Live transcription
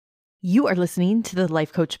You are listening to the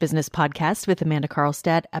Life Coach Business Podcast with Amanda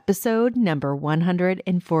Carlstad, episode number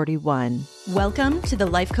 141. Welcome to the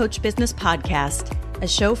Life Coach Business Podcast, a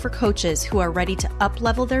show for coaches who are ready to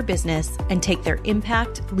up-level their business and take their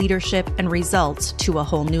impact, leadership, and results to a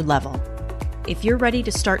whole new level. If you're ready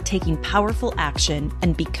to start taking powerful action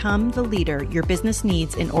and become the leader your business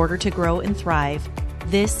needs in order to grow and thrive,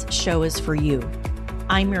 this show is for you.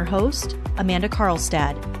 I'm your host, Amanda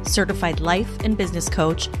Carlstad, certified life and business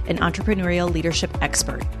coach and entrepreneurial leadership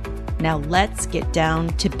expert. Now let's get down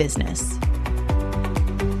to business.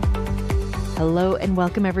 Hello and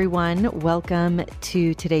welcome everyone. Welcome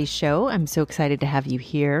to today's show. I'm so excited to have you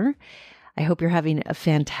here. I hope you're having a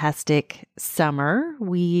fantastic summer.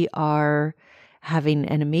 We are having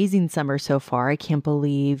an amazing summer so far. I can't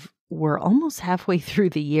believe we're almost halfway through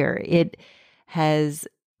the year. It has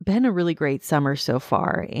been a really great summer so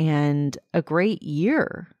far and a great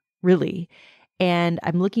year, really. And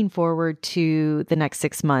I'm looking forward to the next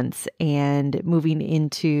 6 months and moving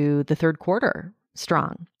into the third quarter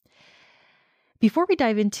strong. Before we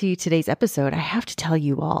dive into today's episode, I have to tell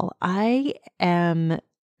you all, I am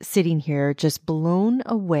sitting here just blown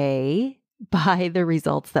away by the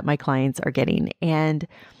results that my clients are getting. And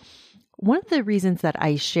one of the reasons that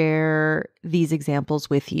I share these examples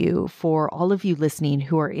with you for all of you listening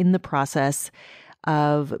who are in the process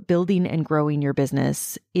of building and growing your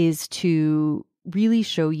business is to really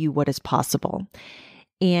show you what is possible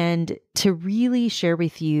and to really share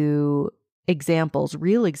with you examples,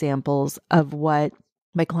 real examples of what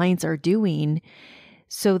my clients are doing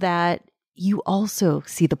so that you also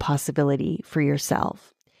see the possibility for yourself.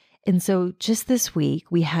 And so just this week,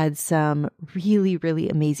 we had some really, really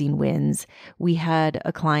amazing wins. We had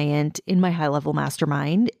a client in my high-level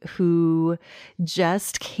mastermind who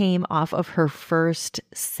just came off of her first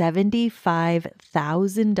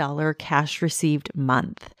 $75,000 cash received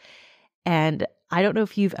month. And I don't know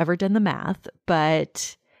if you've ever done the math,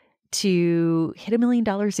 but to hit $1 million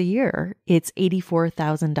a year, it's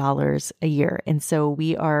 $84,000 a year. And so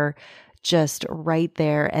we are just right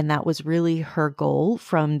there. And that was really her goal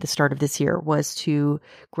from the start of this year, was to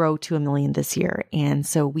grow to $1 million this year. And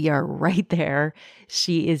so we are right there.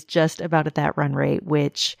 She is just about at that run rate,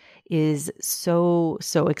 which is so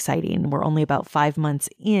exciting. We're only about 5 months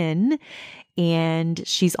in and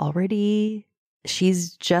she's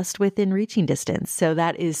just within reaching distance. So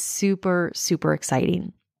that is super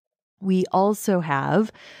exciting. We also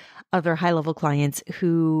have other high-level clients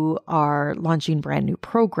who are launching brand new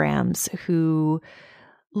programs, who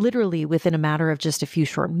literally within a matter of just a few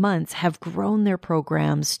short months have grown their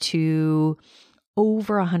programs to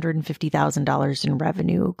over $150,000 in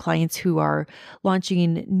revenue. Clients who are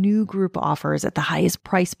launching new group offers at the highest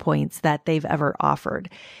price points that they've ever offered.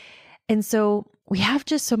 And so we have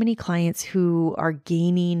just so many clients who are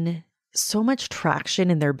gaining so much traction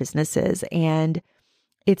in their businesses, and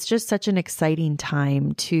it's just such an exciting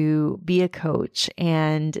time to be a coach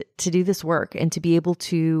and to do this work and to be able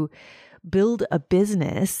to build a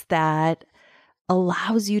business that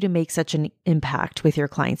allows you to make such an impact with your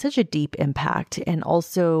clients, such a deep impact, and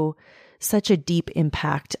also such a deep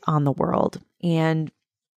impact on the world. And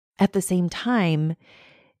at the same time,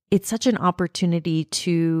 it's such an opportunity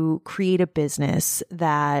to create a business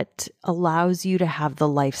that allows you to have the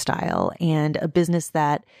lifestyle and a business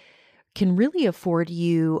that can really afford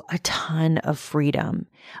you a ton of freedom,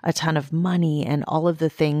 a ton of money, and all of the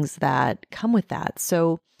things that come with that.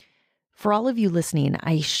 So for all of you listening,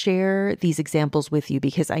 I share these examples with you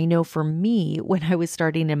because I know for me, when I was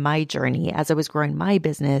starting in my journey, as I was growing my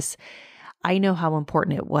business, I know how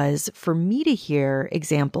important it was for me to hear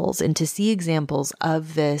examples and to see examples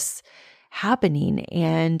of this happening.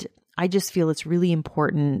 And I just feel it's really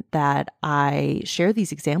important that I share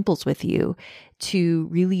these examples with you to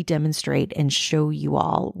really demonstrate and show you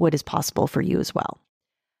all what is possible for you as well.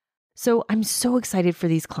 So I'm so excited for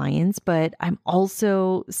these clients, but I'm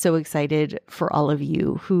also so excited for all of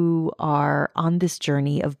you who are on this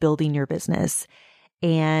journey of building your business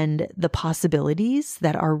and the possibilities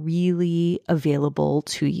that are really available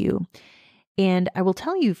to you. And I will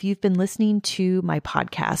tell you, if you've been listening to my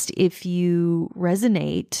podcast, if you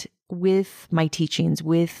resonate with my teachings,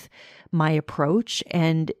 with my approach,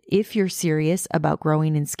 and if you're serious about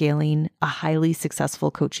growing and scaling a highly successful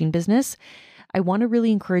coaching business, I want to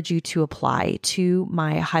really encourage you to apply to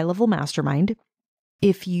my high-level mastermind.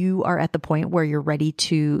 If you are at the point where you're ready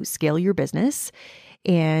to scale your business,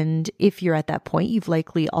 and if you're at that point, you've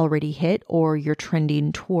likely already hit or you're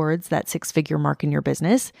trending towards that 6-figure mark in your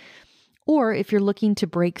business. Or if you're looking to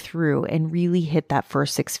break through and really hit that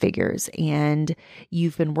first 6 figures and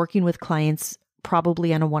you've been working with clients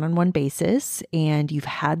probably on a one-on-one basis and you've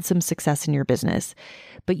had some success in your business,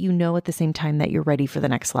 but you know at the same time that you're ready for the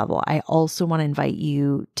next level. I also want to invite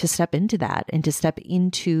you to step into that and to step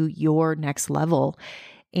into your next level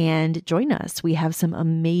and join us. We have some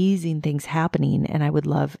amazing things happening, and I would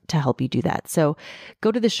love to help you do that. So go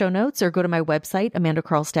to the show notes or go to my website,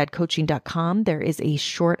 amandakarlstadcoaching.com. There is a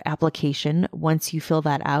short application. Once you fill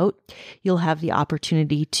that out, you'll have the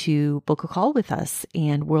opportunity to book a call with us,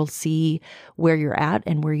 and we'll see where you're at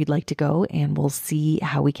and where you'd like to go, and we'll see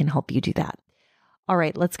how we can help you do that. All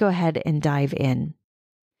right, let's go ahead and dive in.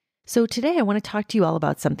 So today I want to talk to you all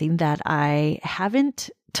about something that I haven't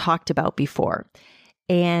talked about before.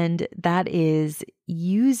 And that is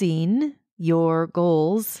using your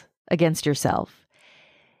goals against yourself.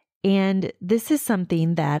 And this is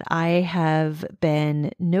something that I have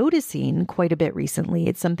been noticing quite a bit recently.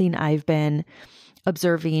 It's something I've been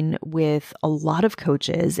observing with a lot of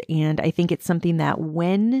coaches. And I think it's something that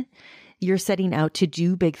when you're setting out to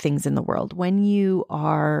do big things in the world, when you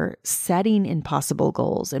are setting impossible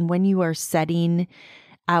goals, and when you are setting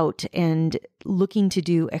out and looking to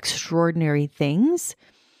do extraordinary things,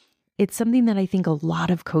 it's something that I think a lot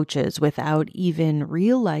of coaches, without even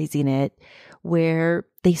realizing it, where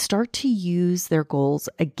they start to use their goals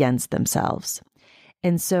against themselves.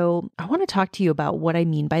 And so I want to talk to you about what I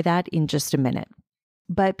mean by that in just a minute.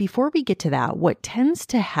 But before we get to that, what tends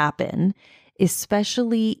to happen,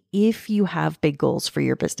 especially if you have big goals for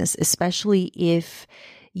your business, especially if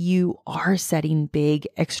you are setting big,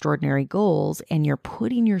 extraordinary goals and you're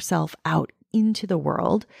putting yourself out into the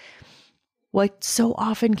world, what so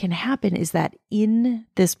often can happen is that in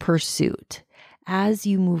this pursuit, as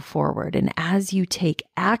you move forward and as you take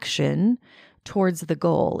action towards the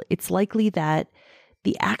goal, it's likely that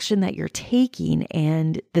the action that you're taking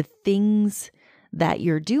and the things that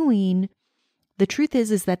you're doing, the truth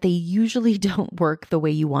is that they usually don't work the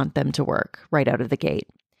way you want them to work right out of the gate.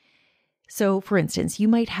 So for instance, you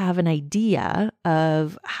might have an idea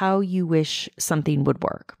of how you wish something would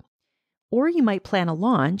work. Or you might plan a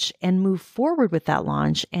launch and move forward with that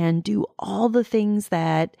launch and do all the things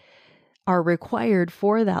that are required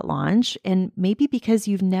for that launch. And maybe because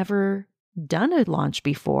you've never done a launch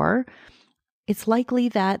before, it's likely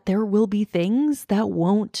that there will be things that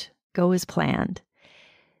won't go as planned.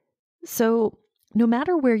 So no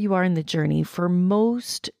matter where you are in the journey, for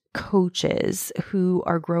most coaches who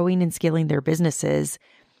are growing and scaling their businesses,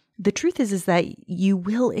 the truth is that you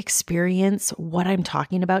will experience what I'm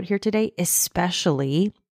talking about here today,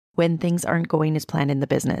 especially when things aren't going as planned in the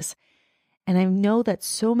business. And I know that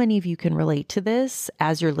so many of you can relate to this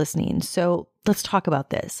as you're listening. So let's talk about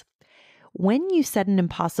this. When you set an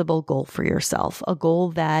impossible goal for yourself, a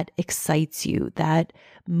goal that excites you, that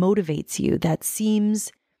motivates you, that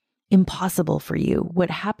seems impossible for you, what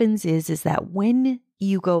happens is that when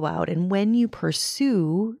you go out and when you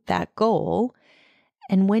pursue that goal,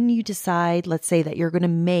 and when you decide, let's say that you're going to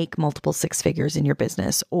make multiple six figures in your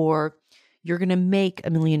business, or you're going to make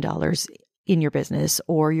 $1 million in your business,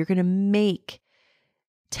 or you're going to make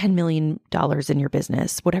 $10 million in your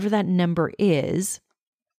business, whatever that number is,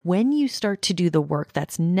 when you start to do the work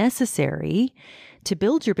that's necessary to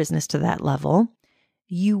build your business to that level,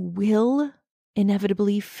 you will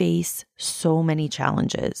inevitably face so many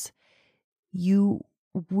challenges. You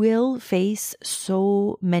will face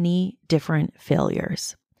so many different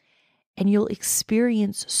failures, and you'll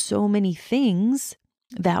experience so many things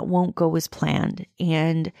that won't go as planned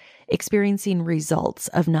and experiencing results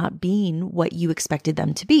of not being what you expected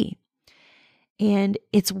them to be. And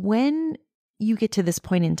it's when you get to this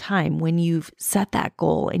point in time when you've set that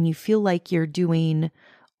goal and you feel like you're doing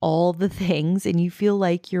all the things and you feel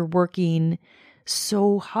like you're working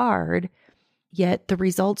so hard, yet the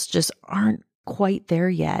results just aren't quite there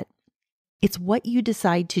yet. It's what you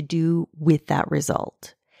decide to do with that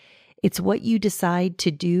result. It's what you decide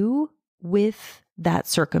to do with that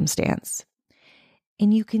circumstance.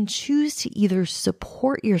 And you can choose to either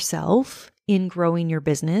support yourself in growing your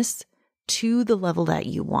business to the level that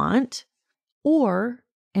you want, or,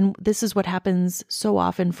 and this is what happens so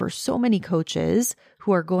often for so many coaches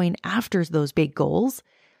who are going after those big goals,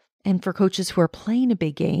 and for coaches who are playing a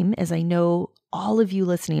big game, as I know all of you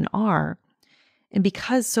listening are, and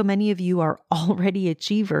because so many of you are already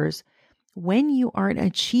achievers, when you aren't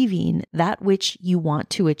achieving that which you want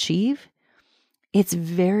to achieve, it's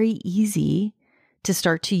very easy to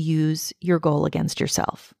start to use your goal against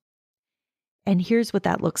yourself. And here's what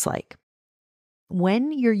that looks like.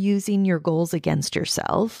 When you're using your goals against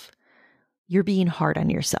yourself, you're being hard on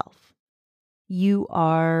yourself. You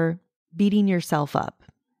are beating yourself up.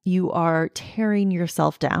 You are tearing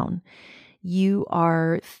yourself down. you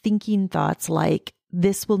are thinking thoughts like,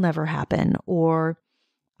 this will never happen, or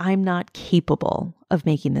I'm not capable of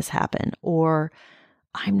making this happen, or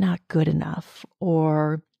I'm not good enough,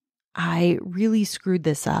 or I really screwed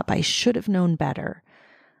this up. I should have known better.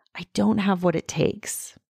 I don't have what it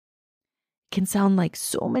takes. It can sound like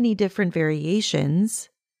so many different variations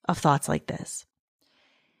of thoughts like this.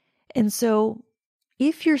 And so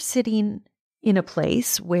if you're sitting in a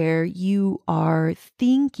place where you are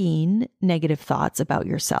thinking negative thoughts about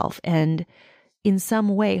yourself and in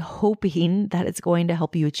some way hoping that it's going to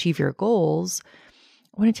help you achieve your goals,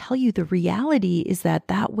 I want to tell you the reality is that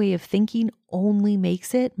that way of thinking only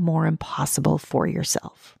makes it more impossible for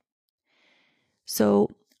yourself. So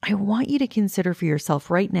I want you to consider for yourself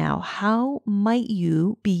right now, how might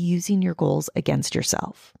you be using your goals against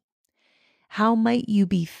yourself? How might you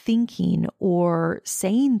be thinking or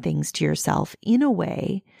saying things to yourself in a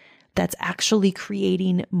way that's actually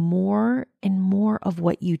creating more and more of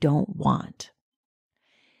what you don't want?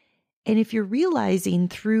 And if you're realizing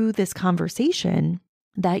through this conversation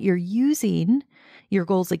that you're using your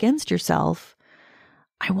goals against yourself,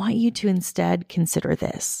 I want you to instead consider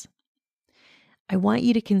this. I want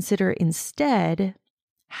you to consider instead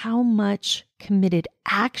how much committed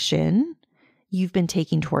action you've been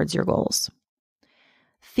taking towards your goals.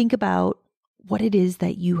 Think about what it is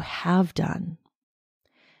that you have done.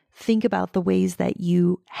 Think about the ways that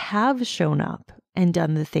you have shown up and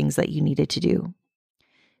done the things that you needed to do.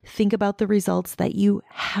 Think about the results that you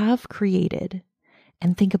have created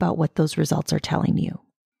and think about what those results are telling you.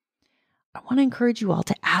 I want to encourage you all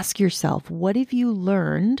to ask yourself, what have you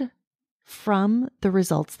learned from the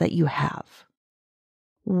results that you have?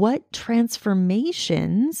 What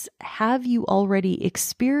transformations have you already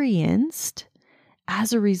experienced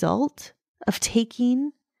as a result of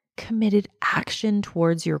taking committed action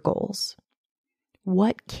towards your goals?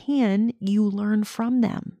 What can you learn from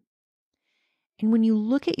them? And when you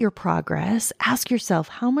look at your progress, ask yourself,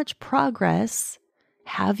 how much progress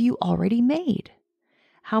have you already made?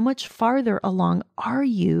 How much farther along are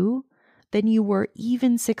you than you were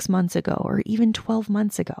even 6 months ago or even 12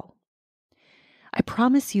 months ago? I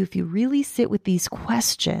promise you, if you really sit with these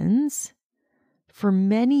questions, for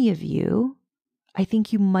many of you, I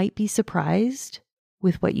think you might be surprised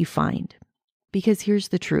with what you find. Because here's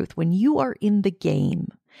the truth. When you are in the game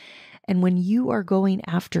and when you are going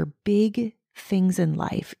after big things in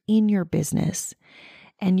life, in your business,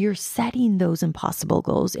 and you're setting those impossible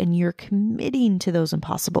goals and you're committing to those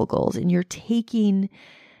impossible goals and you're taking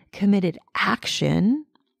committed action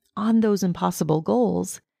on those impossible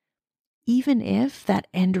goals, even if that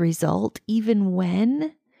end result, even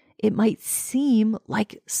when it might seem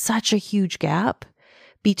like such a huge gap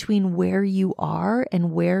between where you are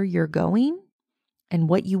and where you're going and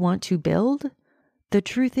what you want to build, the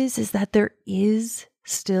truth is that there is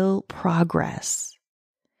still progress.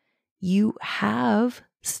 You have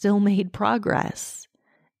still made progress,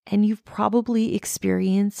 and you've probably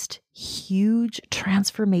experienced huge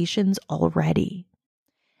transformations already,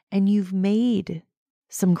 and you've made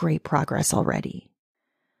some great progress already.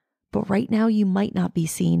 But right now you might not be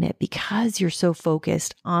seeing it because you're so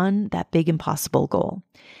focused on that big impossible goal.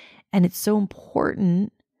 And it's so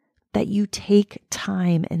important that you take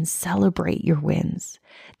time and celebrate your wins,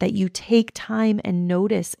 that you take time and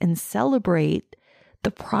notice and celebrate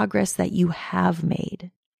the progress that you have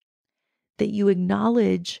made, that you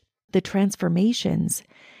acknowledge the transformations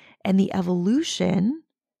and the evolution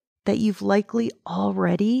that you've likely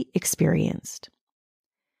already experienced.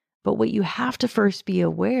 But what you have to first be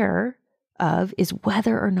aware of is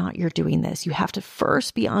whether or not you're doing this. You have to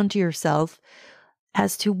first be onto yourself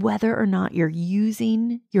as to whether or not you're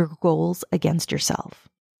using your goals against yourself.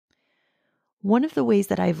 One of the ways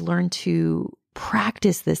that I've learned to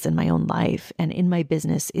practice this in my own life and in my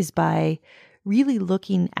business is by really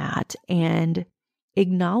looking at and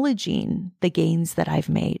acknowledging the gains that I've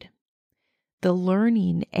made, the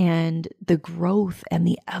learning and the growth and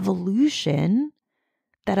the evolution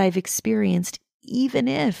that I've experienced, even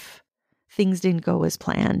if things didn't go as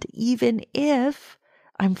planned, even if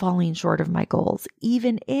I'm falling short of my goals,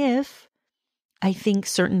 even if I think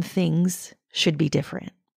certain things should be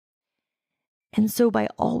different. And so by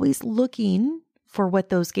always looking for what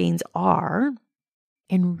those gains are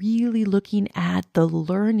and really looking at the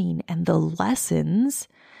learning and the lessons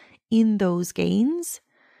in those gains,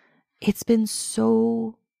 it's been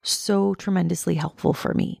so tremendously helpful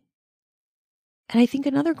for me. And I think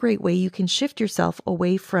another great way you can shift yourself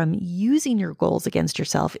away from using your goals against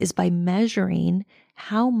yourself is by measuring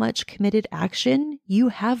how much committed action you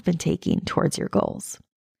have been taking towards your goals.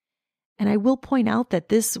 And I will point out that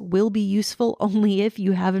this will be useful only if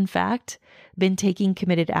you have, in fact, been taking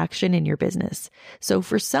committed action in your business. So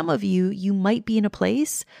for some of you, you might be in a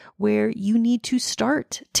place where you need to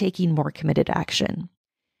start taking more committed action.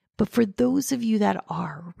 But for those of you that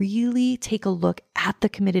are, really take a look at the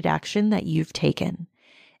committed action that you've taken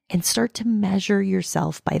and start to measure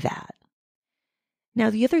yourself by that. Now,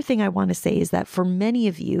 the other thing I want to say is that for many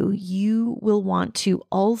of you, you will want to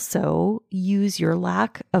also use your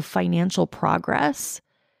lack of financial progress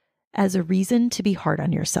as a reason to be hard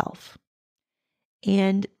on yourself.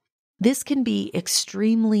 And this can be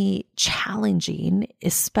extremely challenging,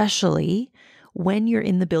 especially when you're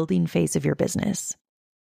in the building phase of your business.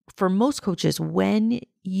 For most coaches, when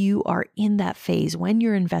you are in that phase, when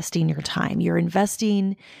you're investing your time, you're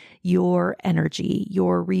investing your energy,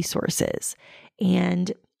 your resources,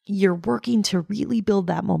 and you're working to really build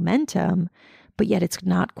that momentum, but yet it's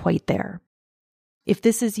not quite there. If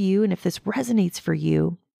this is you and if this resonates for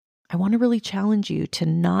you, I want to really challenge you to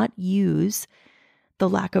not use the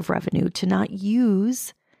lack of revenue, to not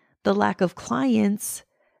use the lack of clients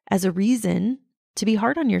as a reason to be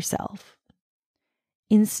hard on yourself.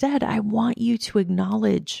 Instead, I want you to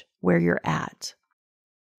acknowledge where you're at.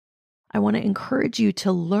 I want to encourage you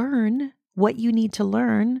to learn what you need to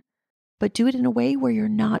learn, but do it in a way where you're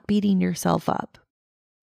not beating yourself up.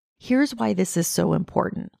 Here's why this is so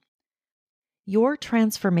important. Your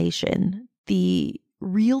transformation, the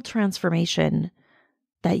real transformation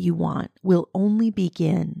that you want, will only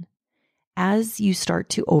begin as you start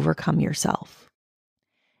to overcome yourself,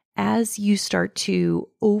 as you start to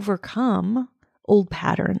overcome old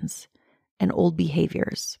patterns and old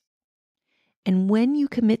behaviors. And when you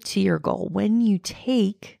commit to your goal, when you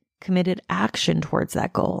take committed action towards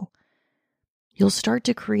that goal, you'll start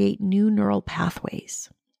to create new neural pathways.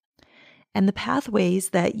 And the pathways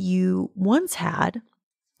that you once had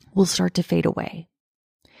will start to fade away.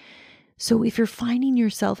 So if you're finding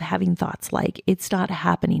yourself having thoughts like, it's not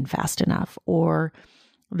happening fast enough, or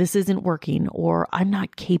this isn't working, or I'm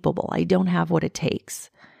not capable, I don't have what it takes,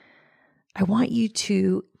 I want you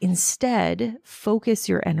to instead focus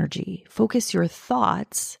your energy, focus your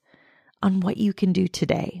thoughts on what you can do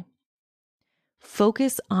today.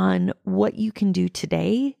 Focus on what you can do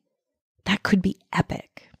today that could be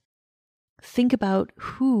epic. Think about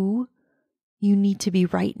who you need to be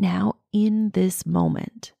right now in this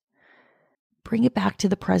moment. Bring it back to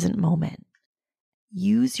the present moment.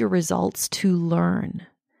 Use your results to learn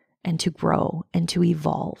and to grow and to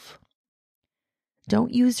evolve.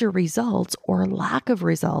 Don't use your results or lack of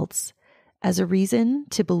results as a reason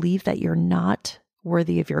to believe that you're not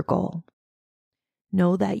worthy of your goal.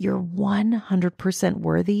 Know that you're 100%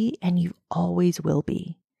 worthy and you always will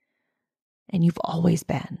be. And you've always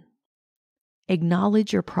been.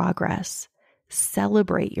 Acknowledge your progress.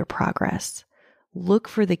 Celebrate your progress. Look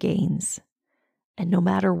for the gains. And no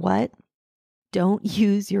matter what, don't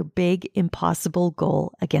use your big, impossible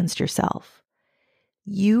goal against yourself.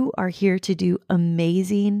 You are here to do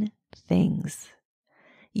amazing things.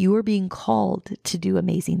 You are being called to do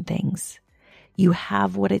amazing things. You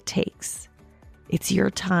have what it takes. It's your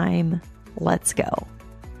time. Let's go.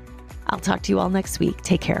 I'll talk to you all next week.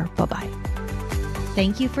 Take care. Bye-bye.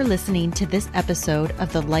 Thank you for listening to this episode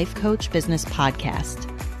of the Life Coach Business Podcast.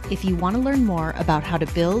 If you want to learn more about how to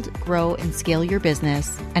build, grow, and scale your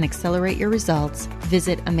business and accelerate your results,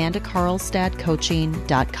 visit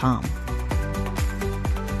amandakarlstadcoaching.com.